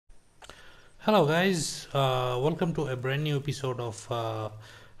Hello guys, welcome to a brand new episode of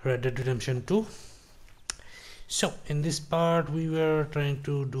Red Dead Redemption 2. So in this part we were trying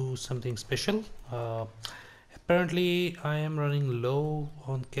to do something special. Apparently I am running low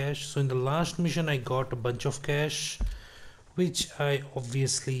on cash, so in the last mission I got a bunch of cash which I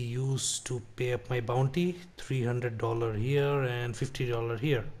obviously used to pay up my bounty, $300 here and $50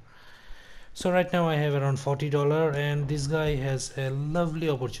 here. So right now I have around $40 and this guy has a lovely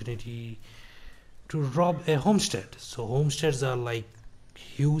opportunity to rob a homestead. So homesteads are like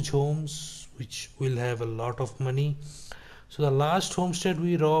huge homes which will have a lot of money. So the last homestead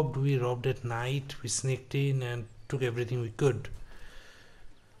we robbed at night. We sneaked in and took everything we could.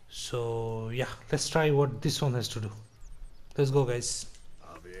 So yeah, let's try what this one has to do. Let's go, guys.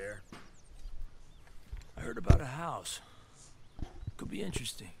 Javier, I heard about a house. Could be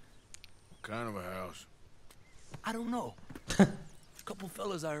interesting. What kind of a house? I don't know. A couple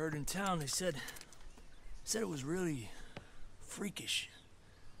fellas I heard in town, they said it was really freakish.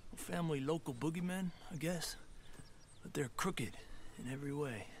 Family local boogeymen, I guess. But they're crooked in every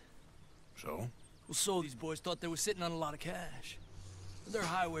way. So? Well, so these boys thought they were sitting on a lot of cash. They're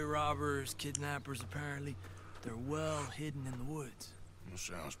highway robbers, kidnappers, apparently. They're well hidden in the woods. That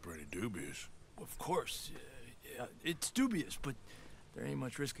sounds pretty dubious. Of course, yeah, it's dubious, but there ain't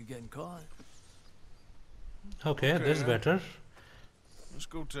much risk of getting caught. Okay, that's better. Let's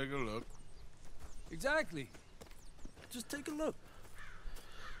go take a look. Exactly. Just take a look.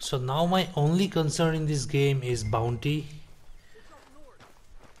 So now my only concern in this game is bounty,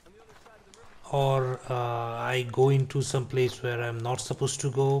 or I go into some place where I'm not supposed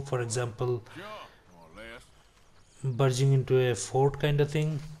to go, for example Sure, more or less. barging into a fort kind of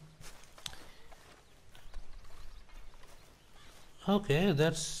thing. Okay,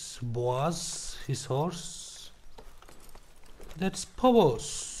 that's Boaz, his horse. That's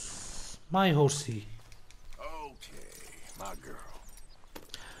Pobos, my horsey. Okay, my girl.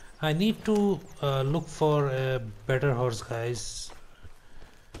 I need to look for a better horse, guys.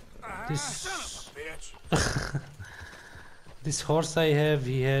 Son This of a bitch. this horse I have,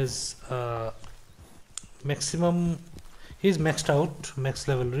 he has maximum. He's maxed out, max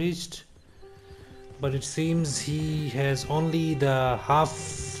level reached, but it seems he has only the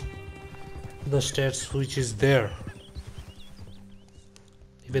half the stats which is there,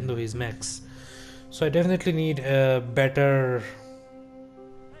 even though he's max. So I definitely need a better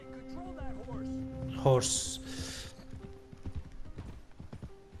Control that horse. horse.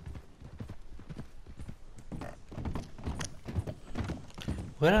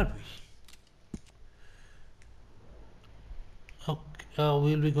 Where are we? Okay,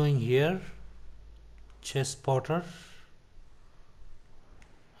 we'll be going here. Chest Potter.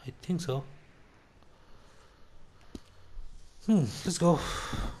 I think so. Let's go.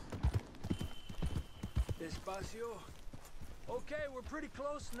 Despacio. Okay, we're pretty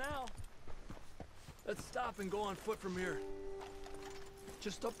close now. Let's stop and go on foot from here.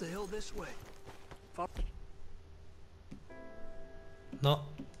 Just up the hill this way. No.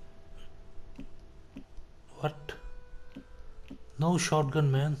 What? No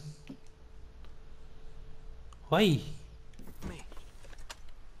shotgun, man. Why? Me.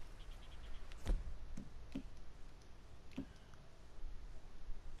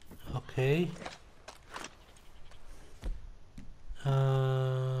 Okay.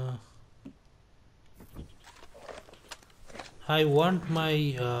 I want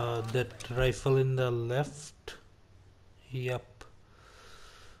my that rifle in the left. Yep.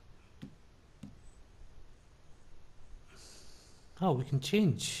 Oh, we can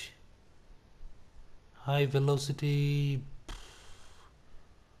change. High velocity.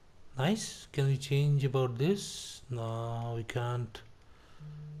 Nice. Can we change about this? No, we can't.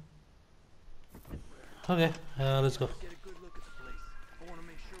 Okay, let's go. Get a good look at the place. I want to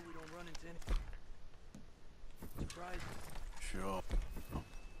make sure we don't run into any surprises. Sure.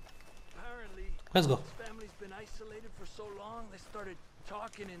 Apparently, Let's go. this family's been isolated for so long, they started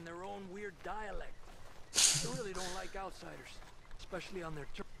talking in their own weird dialect. They really don't like outsiders, especially on their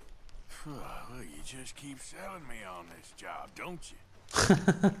turf. Well, you just keep selling me on this job, don't you?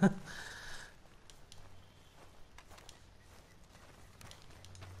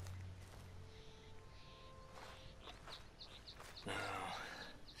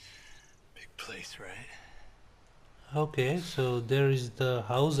 Big place, right? Okay, so there is the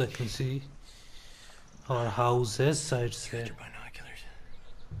house I can see. Or houses, I'd say. Get your binoculars.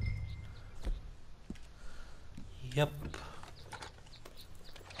 Yep.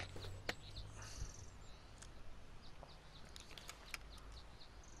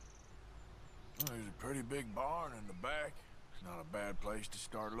 Well, there's a pretty big barn in the back. It's not a bad place to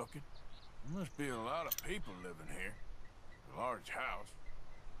start looking. Must be a lot of people living here. A large house.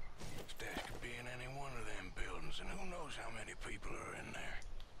 Stash could be in any one of them buildings, and who knows how many people are in there.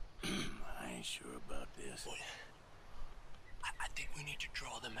 I ain't sure about this. Boy, I think we need to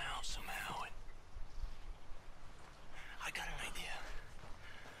draw them out somehow. And I got an idea.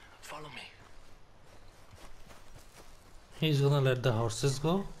 Follow me. He's gonna let the horses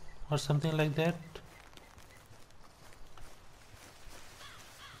go or something like that.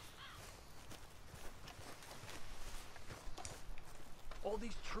 All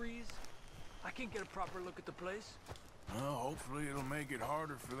these trees, I can't get a proper look at the place. Well, hopefully it'll make it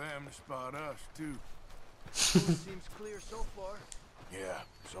harder for them to spot us, too. Seems clear so far. Yeah,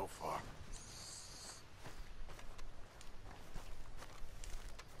 so far.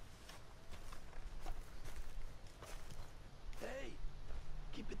 Hey,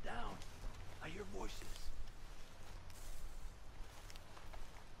 keep it down. I hear voices.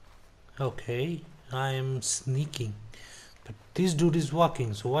 Okay, I'm sneaking. But this dude is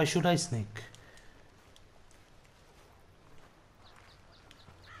walking, so why should I sneak?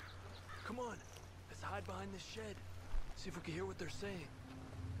 Come on, let's hide behind this shed. See if we can hear what they're saying.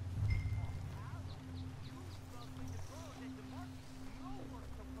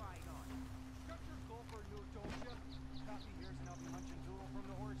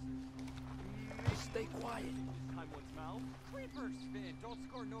 Stay quiet. Creepers, Finn. Don't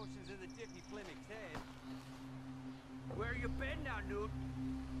score notions in the Dippy Fleming's head. Where you been now, Newt?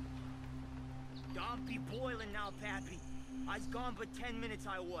 Don't be boiling now, Pappy. I's gone but 10 minutes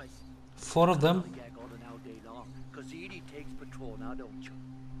I was. 4 of them. Gag all an out day long, cause Edie takes patrol now, don't you?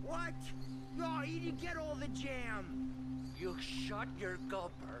 What? No, Edie get all the jam. You shut your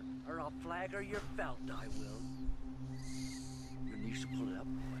gulper, or I'll flagger your felt, I will. Your niece will pull it up,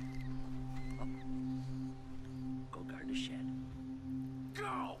 boy. Up. Go guard the shed.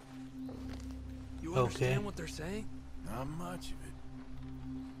 Go! You Okay. understand what they're saying? Not much of it.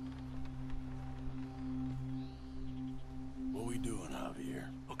 What we doing, Javier?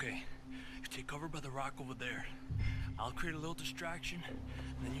 Okay, you take cover by the rock over there. I'll create a little distraction, and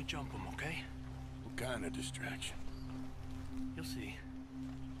then you jump them, okay? What kind of distraction? You'll see.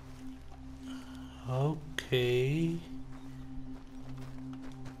 Okay.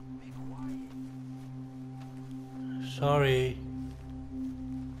 Be quiet. Sorry.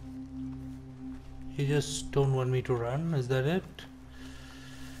 You just don't want me to run, is that it?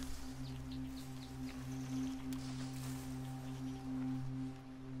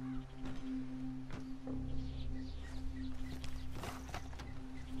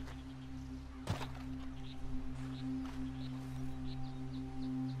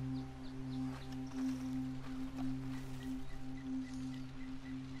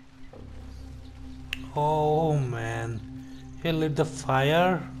 Oh man, he lit the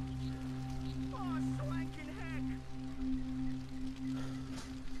fire. Oh, swanking heck!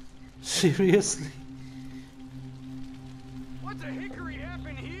 Seriously? What the hickory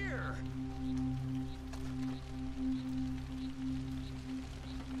happened here?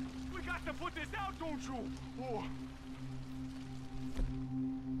 We got to put this out, don't you? Oh.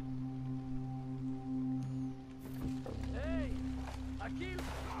 Hey, aquí.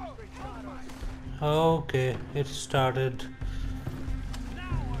 Okay, it started.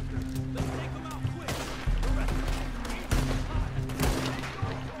 Let's take them out quick.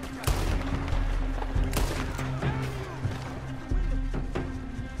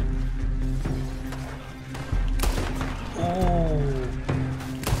 Oh,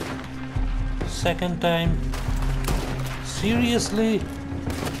 second time. Seriously?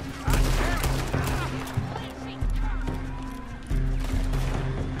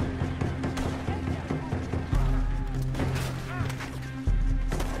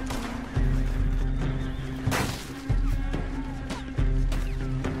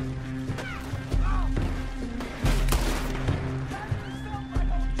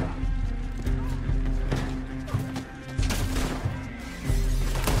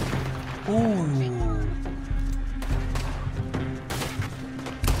 Ooh.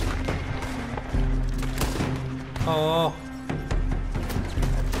 Oh.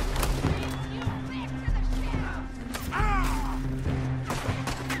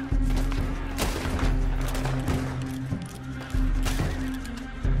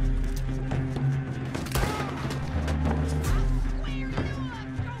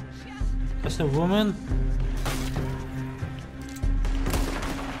 That's a woman.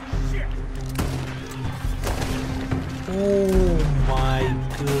 Oh my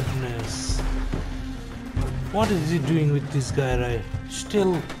goodness. What is he doing with this guy, right?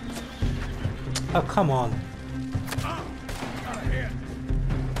 Still. Oh, come on.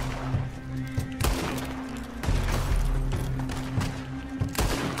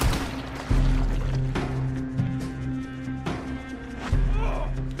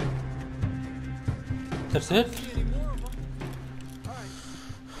 That's it?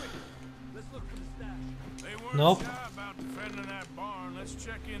 They weren't Nope. shy about defending that barn. Let's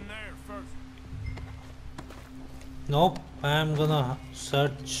check in there first. Nope. I'm gonna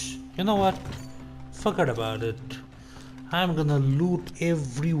search. You know what? Forget about it. I'm gonna loot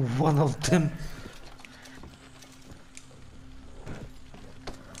every one of them.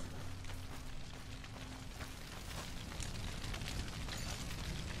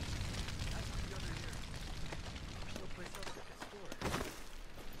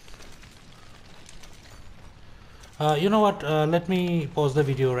 You know what? Let me pause the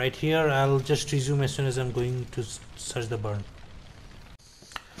video right here. I'll just resume as soon as I'm going to search the barn.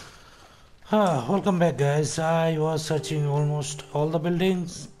 Welcome back, guys. I was searching almost all the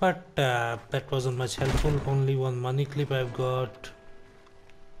buildings, but that wasn't much helpful. Only one money clip I've got.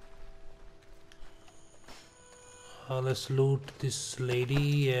 Let's loot this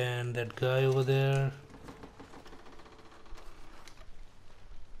lady and that guy over there.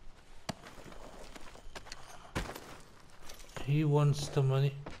 He wants the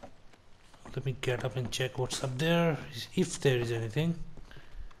money. Let me get up and check what's up there, if there is anything.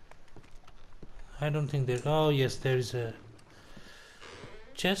 I don't think there. Oh yes, there is a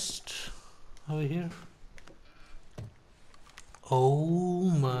chest over here. Oh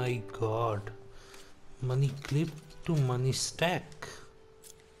my god, money clip to money stack.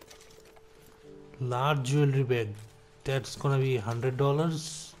 Large jewelry bag. That's gonna be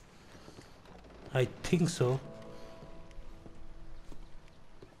 $100. I think so.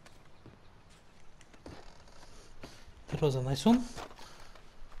 That was a nice one.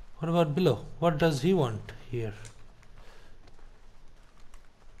 What about below? What does he want here?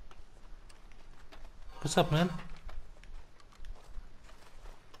 What's up, man?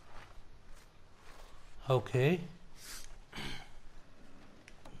 Okay.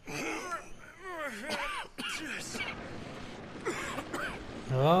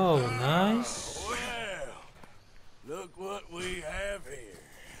 Oh, nice. Well, look what we have here.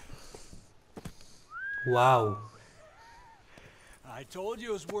 Wow. I told you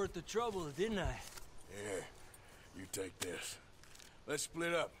it was worth the trouble, didn't I? Here, you take this. Let's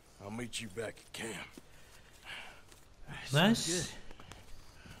split up. I'll meet you back at camp. Nice.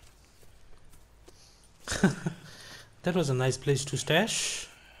 That was a nice place to stash.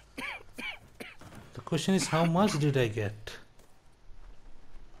 The question is, how much did I get?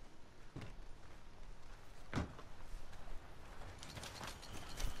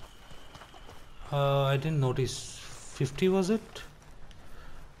 I didn't notice. 50 was it?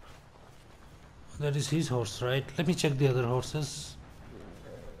 That is his horse, right? Let me check the other horses.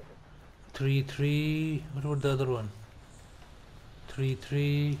 3-3. What about the other one?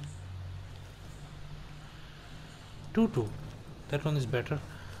 3-3. 2-2. That one is better.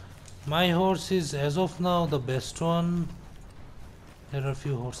 My horse is, as of now, the best one. There are a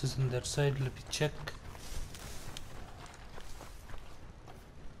few horses on that side. Let me check.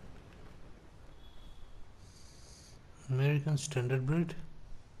 American Standard Breed.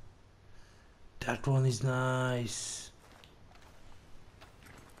 That one is nice.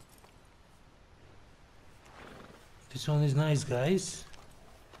 This one is nice, guys.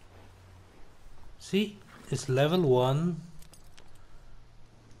 See, it's level 1.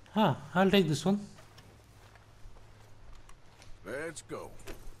 I'll take this one. Let's go.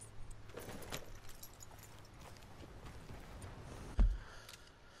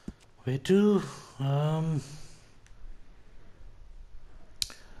 Where to?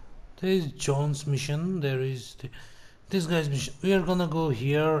 There is John's mission. There is this guy's mission. We are gonna go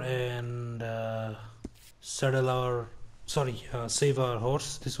here and save our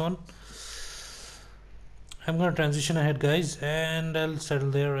horse. This one. I'm gonna transition ahead, guys, and I'll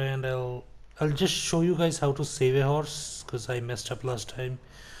settle there, and I'll just show you guys how to save a horse, because I messed up last time.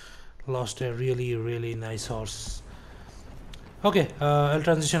 Lost a really nice horse. Okay, I'll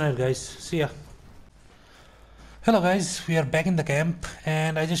transition ahead, guys. See ya. Hello guys, we are back in the camp,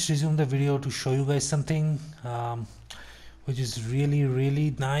 and I just resumed the video to show you guys something which is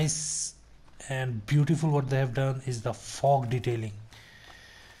really nice and beautiful. What they have done is the fog detailing.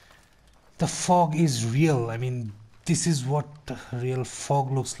 The fog is real. I mean, this is what real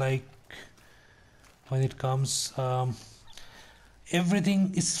fog looks like when it comes.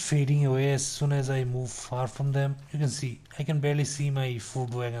 Everything is fading away as soon as I move far from them. You can see, I can barely see my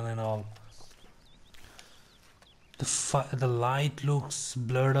food wagon and all. The light looks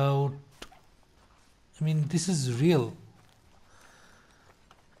blurred out. I mean, this is real.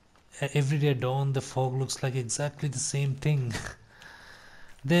 Every day at dawn, the fog looks like exactly the same thing.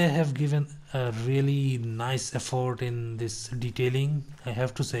 They have given a really nice effort in this detailing. I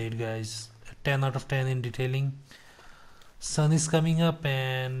have to say it, guys. 10 out of 10 in detailing. Sun is coming up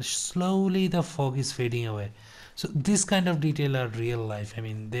and slowly the fog is fading away. So this kind of detail are real life. I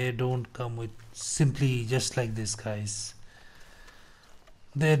mean, they don't come with simply just like this, guys.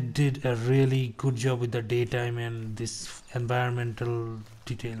 They did a really good job with the daytime and this environmental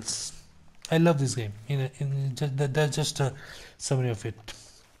details. I love this game. That's just a summary of it.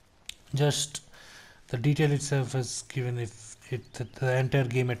 Just the detail itself has given the entire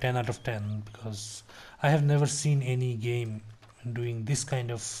game a 10 out of 10, because I have never seen any game doing this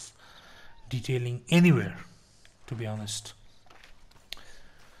kind of detailing anywhere, to be honest.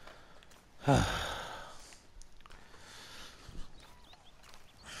 I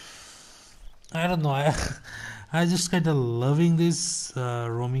don't know. I just kind of loving this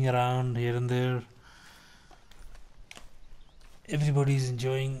roaming around here and there. Everybody's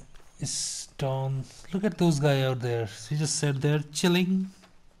enjoying this dawn. Look at those guys out there. He just sat there chilling.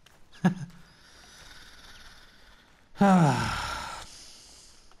 I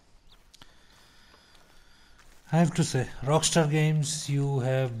have to say, Rockstar Games, you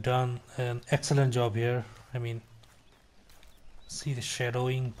have done an excellent job here. I mean, see the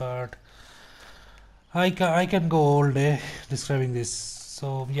shadowing part. I can go all day describing this.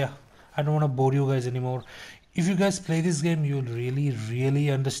 So yeah, I don't want to bore you guys anymore. If you guys play this game, you'll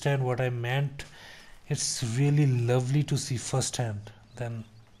really understand what I meant. It's really lovely to see firsthand than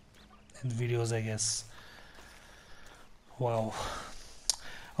in videos, I guess. Wow.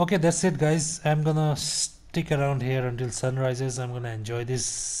 Okay, that's it, guys. I'm gonna stick around here until sun rises. I'm gonna enjoy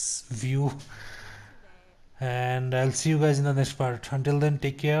this view, and I'll see you guys in the next part. Until then,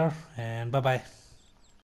 take care and bye bye.